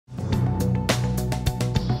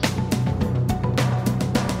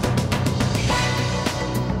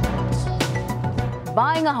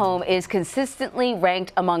Buying a home is consistently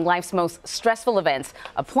ranked among life's most stressful events.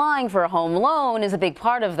 Applying for a home loan is a big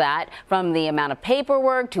part of that, from the amount of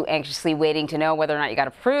paperwork to anxiously waiting to know whether or not you got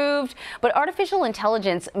approved. But artificial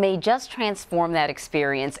intelligence may just transform that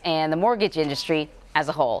experience and the mortgage industry as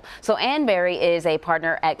a whole. So Ann Berry is a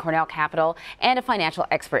partner at Cornell Capital and a financial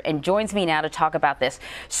expert and joins me now to talk about this.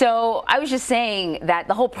 So I was just saying that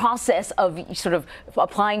the whole process of sort of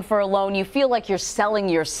applying for a loan, you feel like you're selling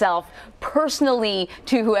yourself personally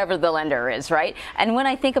to whoever the lender is, right? And when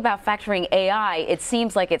I think about factoring AI, it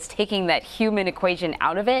seems like it's taking that human equation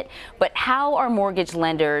out of it. But how are mortgage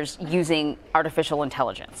lenders using artificial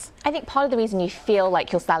intelligence? I think part of the reason you feel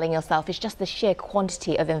like you're selling yourself is just the sheer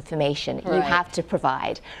quantity of information you have to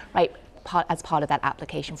provide, right, as part of that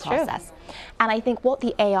application process. And I think what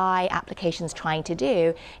the AI application is trying to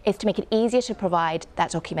do is to make it easier to provide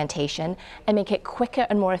that documentation and make it quicker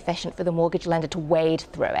and more efficient for the mortgage lender to wade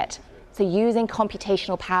through it. So using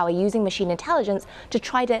computational power, using machine intelligence to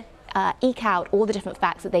try to eke out all the different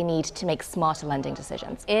facts that they need to make smarter lending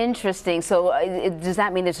decisions. Interesting. So does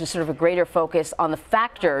that mean there's a sort of a greater focus on the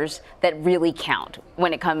factors that really count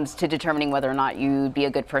when it comes to determining whether or not you'd be a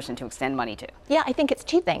good person to extend money to? Yeah, I think it's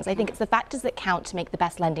two things. I think it's the factors that count to make the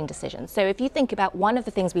best lending decisions. So if you think about one of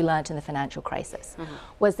the things we learned in the financial crisis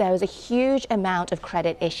was there was a huge amount of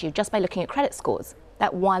credit issued just by looking at credit scores.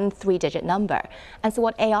 That 1 3-digit number. And so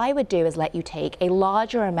what AI would do is let you take a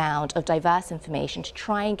larger amount of diverse information to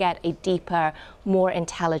try and get a deeper, more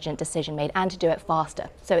intelligent decision made and to do it faster.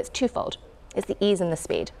 So it's twofold. It's the ease and the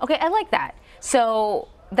speed. Okay, I like that. So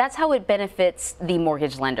that's how it benefits the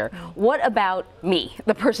mortgage lender. What about me,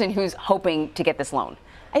 the person who's hoping to get this loan?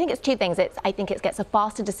 I think it's two things. I think it gets a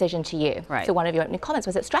faster decision to you. Right. So one of your opening comments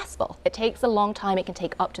was it's stressful. It takes a long time. It can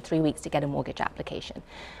take up to 3 weeks to get a mortgage application.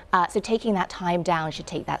 So taking that time down should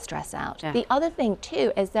take that stress out. The other thing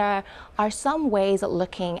too is there are some ways of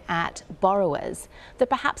looking at borrowers that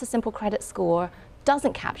perhaps a simple credit score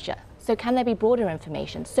doesn't capture. So can there be broader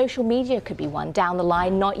information? Social media could be one down the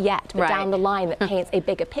line, not yet, but down the line that paints a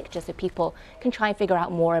bigger picture so people can try and figure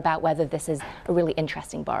out more about whether this is a really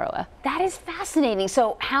interesting borrower. That is fascinating.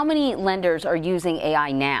 So how many lenders are using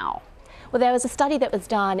AI now? Well, there was a study that was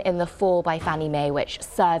done in the fall by Fannie Mae which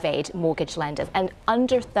surveyed mortgage lenders, and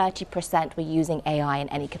under 30% were using AI in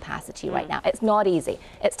any capacity right now. It's not easy.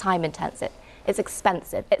 It's time intensive. It's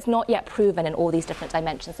expensive. It's not yet proven in all these different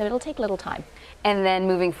dimensions, so it'll take a little time. And then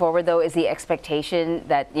moving forward, though, is the expectation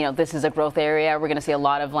that, this is a growth area? We're going to see a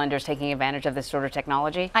lot of lenders taking advantage of this sort of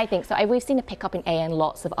technology? I think so. We've seen a pickup in AI in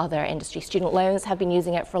lots of other industries. Student loans have been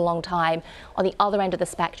using it for a long time. On the other end of the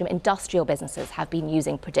spectrum, industrial businesses have been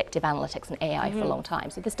using predictive analytics and AI for a long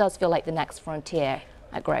time. So this does feel like the next frontier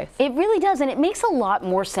at growth. It really does, and it makes a lot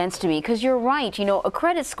more sense to me because you're right. A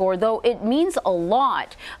credit score, though it means a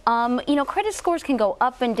lot, credit scores can go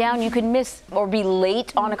up and down. You could miss or be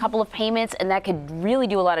late on a couple of payments, and that could really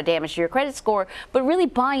do a lot of damage to your credit score. But really,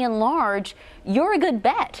 by and large, you're a good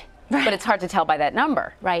bet. But it's hard to tell by that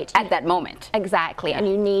number at that moment. Exactly, and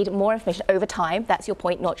you need more information over time. That's your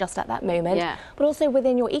point, not just at that moment, but also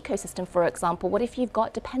within your ecosystem. For example, what if you've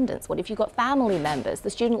got dependents? What if you've got family members? The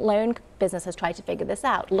student loan business has tried to figure this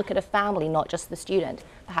out. Look at a family, not just the student.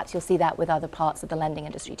 Perhaps you'll see that with other parts of the lending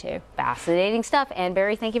industry too. Fascinating stuff. Ann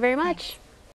Berry, thank you very much.